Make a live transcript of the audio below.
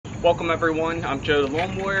Welcome everyone, I'm Joe the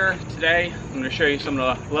Lawn Warrior. Today I'm going to show you some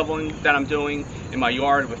of the leveling that I'm doing in my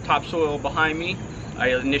yard with topsoil behind me. I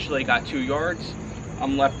initially got 2 yards.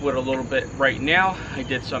 I'm left with a little bit right now. I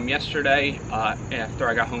did some yesterday after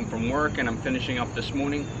I got home from work, and I'm finishing up this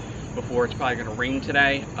morning before it's probably going to rain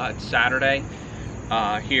today. It's Saturday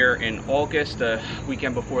here in August, the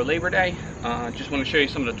weekend before Labor Day. Just want to show you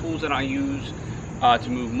some of the tools that I use to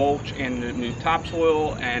move mulch and to move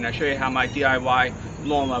topsoil, and I show you how my DIY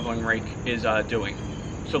lawn leveling rake is doing.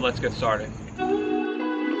 So let's get started.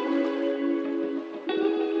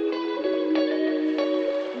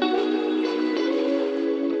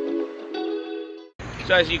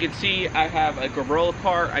 So as you can see, I have a Gorilla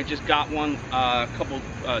cart. I just got one a couple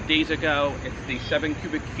days ago. It's the 7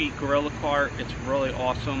 cubic feet Gorilla cart. It's really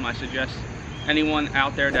awesome. I suggest anyone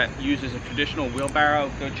out there that uses a traditional wheelbarrow,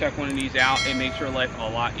 go check one of these out. It makes your life a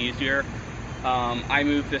lot easier. I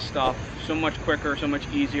move this stuff so much quicker, so much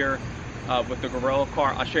easier with the Gorilla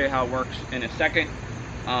cart. I'll show you how it works in a second.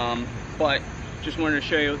 But just wanted to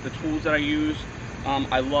show you the tools that I use.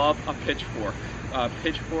 I love a pitchfork.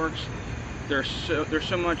 Pitchforks, they're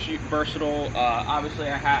so much versatile. Obviously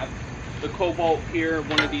I have the Cobalt here,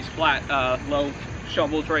 one of these flat low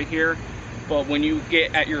shovels right here. But when you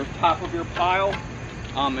get at your top of your pile,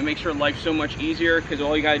 it makes your life so much easier, because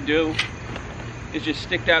all you gotta do is just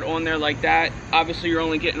stick that on there like that. Obviously you're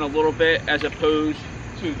only getting a little bit, as opposed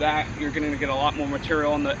to that you're gonna get a lot more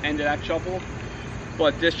material on the end of that shovel.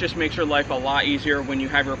 But this just makes your life a lot easier when you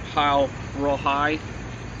have your pile real high,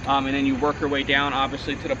 and then you work your way down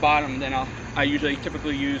obviously to the bottom. Then I usually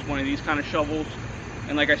typically use one of these kind of shovels,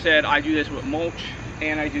 and like I said, I do this with mulch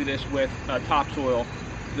and I do this with topsoil.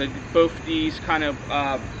 Both these kind of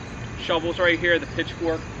shovels right here, the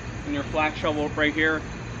pitchfork and your flat shovel right here,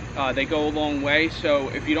 they go a long way. So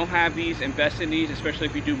if you don't have these, invest in these, especially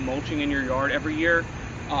if you do mulching in your yard every year.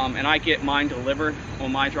 And I get mine delivered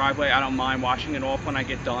on my driveway. I don't mind washing it off when I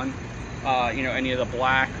get done. You know, any of the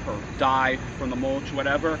black or dye from the mulch,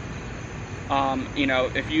 whatever. You know,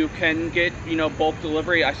 if you can get, you know, bulk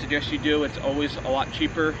delivery, I suggest you do. It's always a lot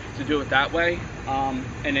cheaper to do it that way. And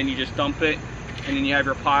then you just dump it, and then you have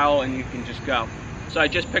your pile and you can just go. So I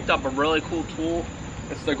just picked up a really cool tool.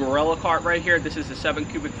 It's the Gorilla cart right here. This is the 7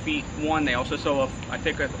 cubic feet one. They also sell I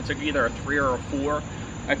think it's either a 3 or a 4.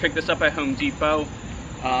 I picked this up at Home Depot.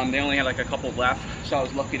 They only had like a couple left, so I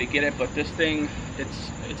was lucky to get it. But this thing, it's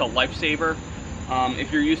a lifesaver.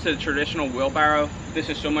 If you're used to the traditional wheelbarrow, this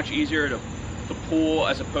is so much easier to pull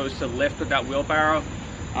as opposed to lift with that wheelbarrow.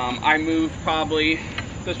 I moved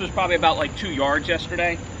this was probably about like 2 yards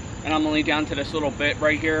yesterday, and I'm only down to this little bit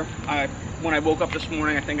right here. When I woke up this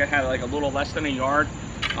morning, I think I had like a little less than a yard.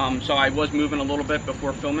 So I was moving a little bit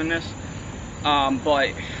before filming this.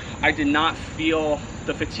 But I did not feel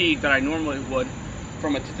the fatigue that I normally would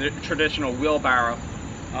from a traditional wheelbarrow.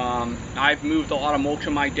 I've moved a lot of mulch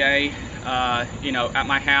in my day, you know, at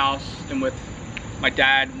my house and with my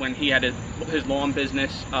dad when he had his lawn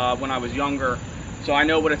business when I was younger. So I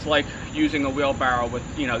know what it's like using a wheelbarrow with,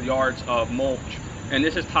 you know, yards of mulch. And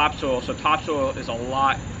this is topsoil, so topsoil is a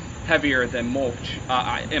lot heavier than mulch,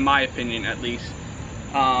 in my opinion at least.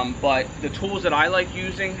 But the tools that I like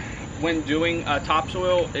using when doing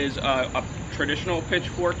topsoil is a traditional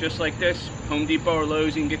pitchfork, just like this. Home Depot or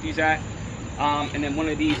Lowe's, you can get these at. And then one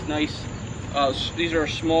of these nice, these are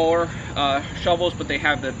smaller shovels, but they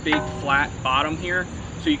have the big flat bottom here,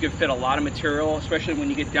 so you can fit a lot of material, especially when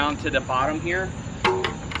you get down to the bottom here.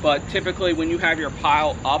 But typically when you have your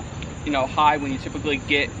pile up, you know, high, when you typically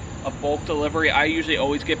get a bulk delivery, I usually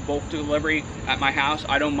always get bulk delivery at my house.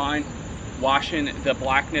 I don't mind washing the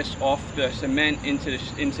blackness off the cement into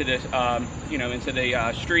the you know, into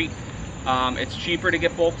the street. It's cheaper to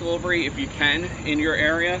get bulk delivery if you can in your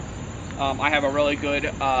area. I have a really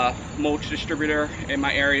good mulch distributor in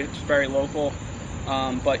my area. It's very local.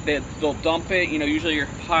 But they'll dump it. You know, usually your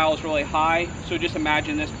pile is really high, so just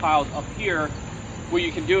imagine this pile's up here. What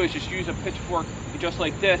you can do is just use a pitchfork just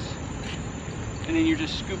like this, and then you're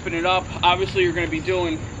just scooping it up. Obviously you're going to be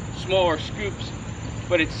doing smaller scoops,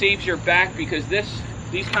 but it saves your back, because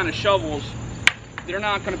these kind of shovels, they're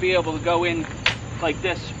not going to be able to go in like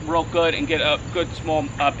this real good and get a good small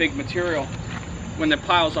big material when the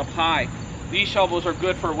pile's up high. These shovels are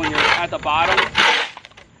good for when you're at the bottom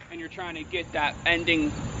and you're trying to get that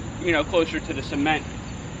ending, you know, closer to the cement.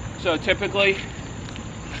 So typically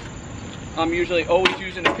I'm usually always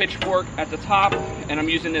using the pitchfork at the top, and I'm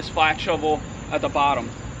using this flat shovel at the bottom.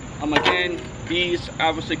 Again, these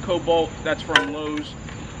obviously Cobalt, that's from Lowe's.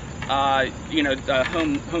 You know,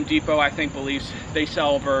 Home Depot, I think, believes they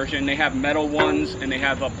sell a version. They have metal ones and they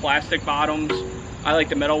have plastic bottoms. I like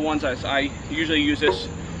the metal ones. I usually use this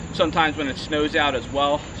sometimes when it snows out as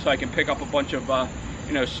well, so I can pick up a bunch of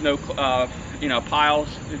snow piles.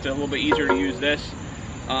 It's a little bit easier to use this,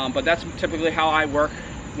 but that's typically how I work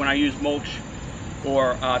when I use mulch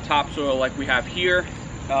or topsoil like we have here.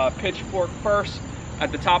 Pitchfork first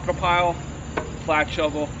at the top of the pile, flat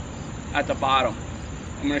shovel at the bottom.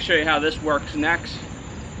 I'm going to show you how this works next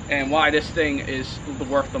and why this thing is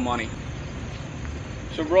worth the money.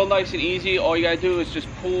 So real nice and easy, all you gotta do is just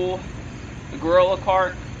pull the gorilla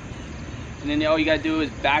cart, and then all you gotta do is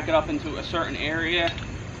back it up into a certain area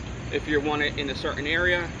if you want it in a certain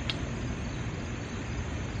area.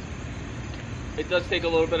 It does take a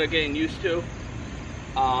little bit of getting used to.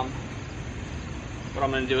 What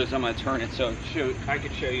I'm going to do is I'm going to turn it so I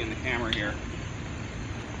can show you in the camera here.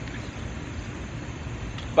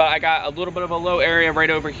 But I got a little bit of a low area right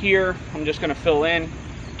over here. I'm just going to fill in.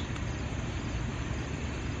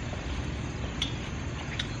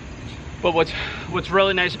 But what's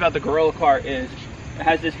really nice about the gorilla cart is it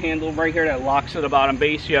has this handle right here that locks to the bottom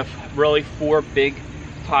base. You have really 4 big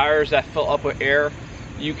tires that fill up with air.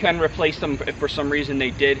 You can replace them if for some reason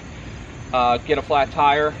they did get a flat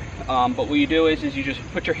tire. But what you do is you just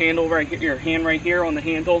put your handle right here, your hand right here on the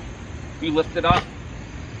handle. You lift it up,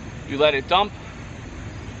 you let it dump,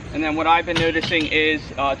 and then what I've been noticing is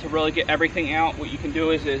to really get everything out, what you can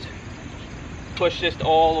do is push this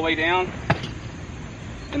all the way down,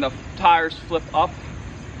 and the tires flip up,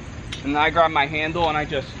 and then I grab my handle and I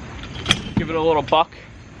just give it a little buck,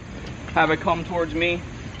 have it come towards me,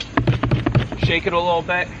 shake it a little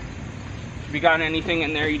bit. If you got anything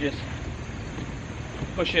in there, you just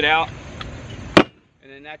push it out,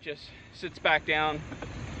 and then that just sits back down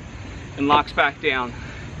and locks back down.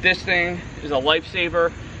 This thing is a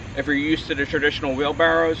lifesaver if you're used to the traditional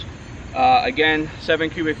wheelbarrows. Again, 7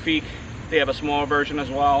 cubic feet. They have a smaller version as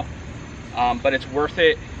well, but it's worth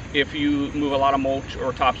it if you move a lot of mulch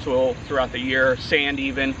or topsoil throughout the year, sand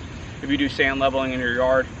even, if you do sand leveling in your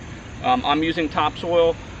yard. I'm using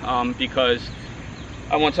topsoil because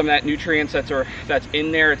I want some of that nutrients that's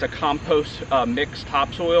in there. It's a compost mixed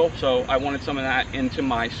topsoil, so I wanted some of that into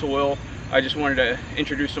my soil. I just wanted to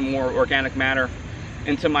introduce some more organic matter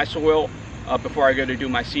into my soil before I go to do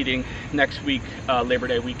my seeding next week, Labor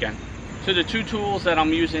Day weekend. So the 2 tools that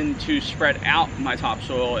I'm using to spread out my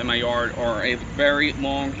topsoil in my yard are a very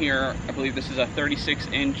long here, I believe this is a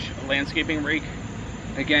 36-inch landscaping rake.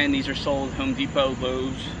 Again, these are sold at Home Depot,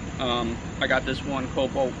 Lowe's. I got this one,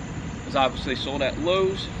 Cobalt, is obviously sold at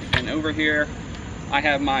Lowe's. And over here, I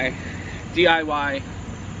have my DIY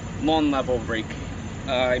lawn level rake.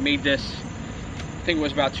 I made this, I think it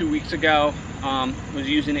was about 2 weeks ago. Was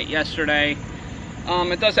using it yesterday.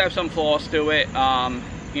 It does have some flaws to it.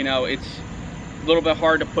 You know, it's a little bit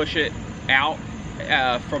hard to push it out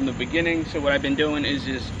from the beginning. So what I've been doing is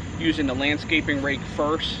using the landscaping rake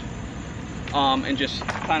first, and just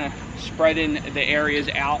kind of spreading the areas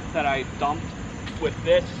out that I dumped with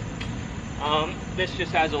this. This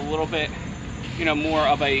just has a little bit, you know, more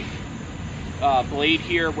of a blade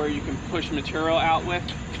here where you can push material out with.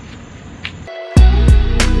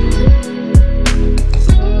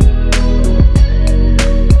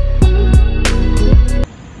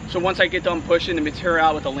 So once I get done pushing the material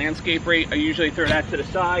out with the landscape rake, I usually throw that to the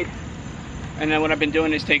side. And then what I've been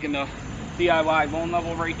doing is taking the DIY lawn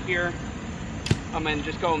level rake here. And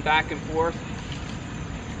just going back and forth,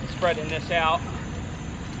 spreading this out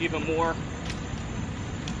even more.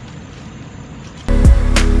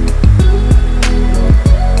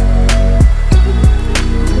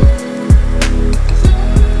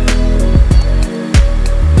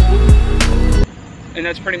 And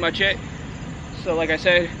that's pretty much it. So like I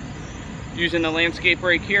said, using the landscape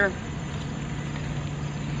rake here,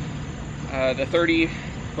 the 30, I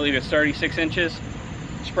believe it's 36 inches,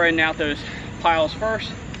 spreading out those piles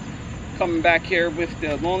first, coming back here with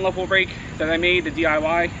the lawn level rake that I made, the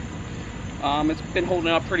DIY. It's been holding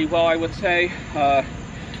up pretty well, I would say.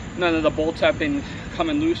 None of the bolts have been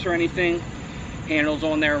coming loose or anything. Handles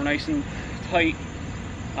on there are nice and tight.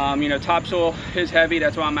 You know, topsoil is heavy,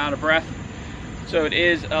 that's why I'm out of breath. So it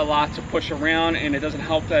is a lot to push around, and it doesn't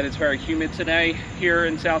help that it's very humid today here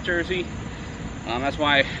in South Jersey. That's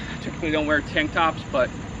why I typically don't wear tank tops, but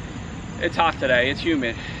it's hot today, it's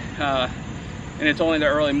humid. And it's only the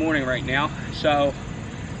early morning right now. So,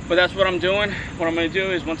 but that's what I'm doing. What I'm gonna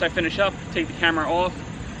do is once I finish up, take the camera off,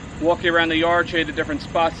 walk you around the yard, show you the different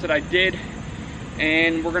spots that I did,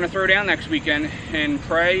 and we're gonna throw down next weekend and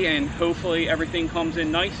pray, and hopefully everything comes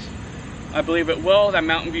in nice. I believe it will. That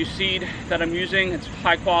Mountain View seed that I'm using, it's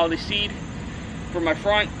high quality seed for my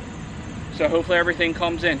front. So hopefully everything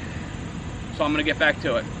comes in. So I'm gonna get back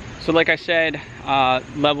to it. So like I said,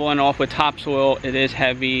 leveling off with topsoil, it is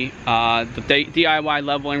heavy. The DIY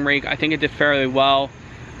leveling rake, I think it did fairly well.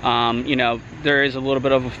 You know, there is a little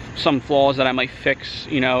bit of some flaws that I might fix,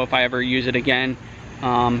 you know, if I ever use it again.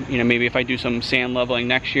 You know, maybe if I do some sand leveling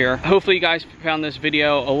next year. Hopefully you guys found this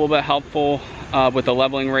video a little bit helpful with the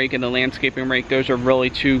leveling rake and the landscaping rake. Those are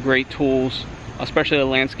really two great tools, especially the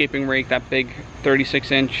landscaping rake, that big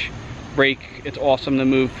 36-inch rake. It's awesome to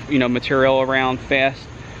move, you know, material around fast.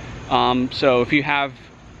 So if you have,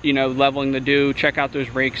 you know, leveling to do, check out those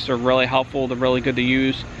rakes. They're really helpful. They're really good to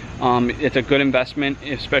use. It's a good investment,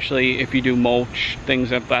 especially if you do mulch,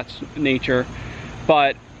 things of that nature.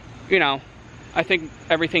 But, you know, I think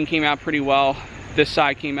everything came out pretty well. This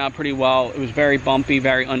side came out pretty well. It was very bumpy,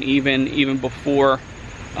 very uneven, even before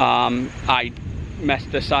I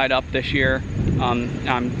messed this side up this year.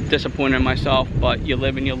 I'm disappointed in myself, but you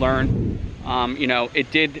live and you learn. You know,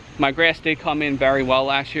 my grass did come in very well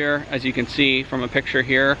last year, as you can see from a picture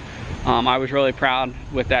here. I was really proud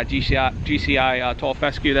with that GCI tall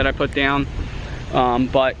fescue that I put down.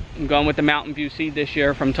 But I'm going with the Mountain View seed this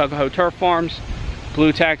year from Tuckahoe Turf Farms,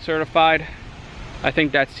 Blue Tag certified. I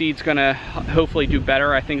think that seed's gonna hopefully do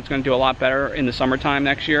better. I think it's gonna do a lot better in the summertime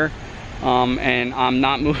next year. And I'm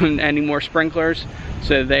not moving any more sprinklers,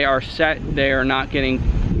 so they are set. They are not getting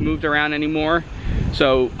moved around anymore.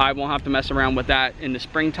 So I won't have to mess around with that in the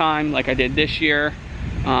springtime like I did this year.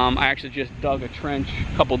 I actually just dug a trench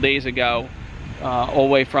a couple days ago, all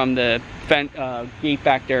the way from the gate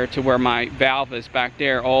back there to where my valve is back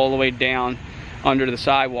there, all the way down under the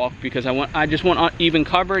sidewalk, because I just want even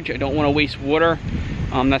coverage. I don't want to waste water.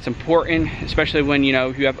 That's important, especially when, you know,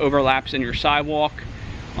 you have overlaps in your sidewalk.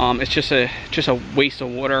 It's just a waste of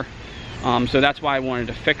water. So that's why I wanted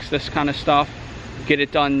to fix this kind of stuff, get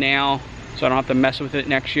it done now, so I don't have to mess with it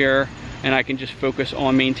next year, and I can just focus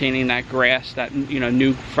on maintaining that grass, that, you know,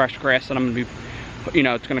 new fresh grass that I'm gonna be, you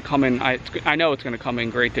know, it's gonna come in. I know it's gonna come in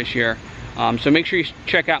great this year. So make sure you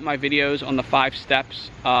check out my videos on the 5 steps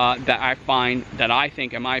that I find, that I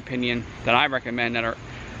think, in my opinion, that I recommend, that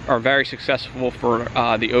are very successful for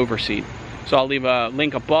the OVERSSED. So I'll leave a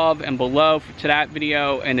link above and below to that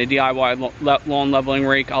video, and the DIY lawn leveling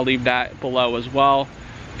rake, I'll leave that below as well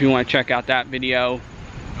if you want to check out that video.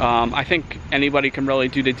 I think anybody can really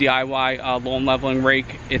do the DIY lawn leveling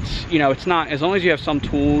rake. It's, you know, it's not, as long as you have some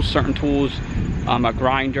tools, certain tools, a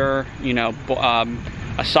grinder, you know,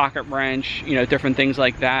 a socket wrench, you know, different things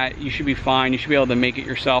like that, you should be fine. You should be able to make it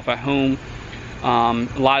yourself at home. A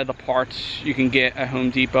lot of the parts you can get at Home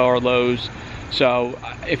Depot or Lowe's. So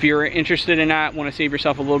if you're interested in that, want to save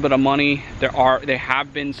yourself a little bit of money, there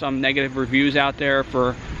have been some negative reviews out there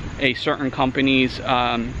for a certain company's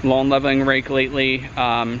lawn leveling rake lately.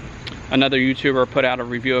 Another YouTuber put out a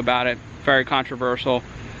review about it, very controversial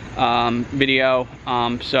video.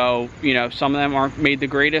 So, you know, some of them aren't made the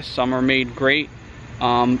greatest, some are made great.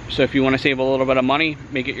 So if you want to save a little bit of money,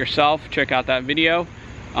 make it yourself, check out that video.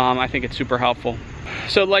 I think it's super helpful.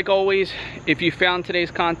 So like always, if you found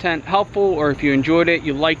today's content helpful, or if you enjoyed it,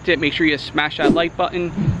 you liked it, make sure you smash that like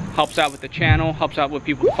button. Helps out with the channel, helps out with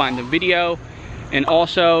people to find the video. And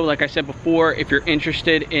also, like I said before, if you're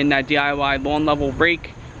interested in that DIY lawn level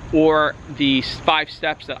rake, or the 5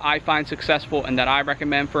 steps that I find successful and that I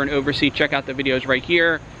recommend for an OVERSSED, check out the videos right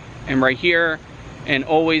here and right here. And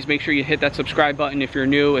always make sure you hit that subscribe button if you're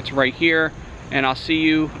new. It's right here, and I'll see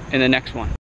you in the next one.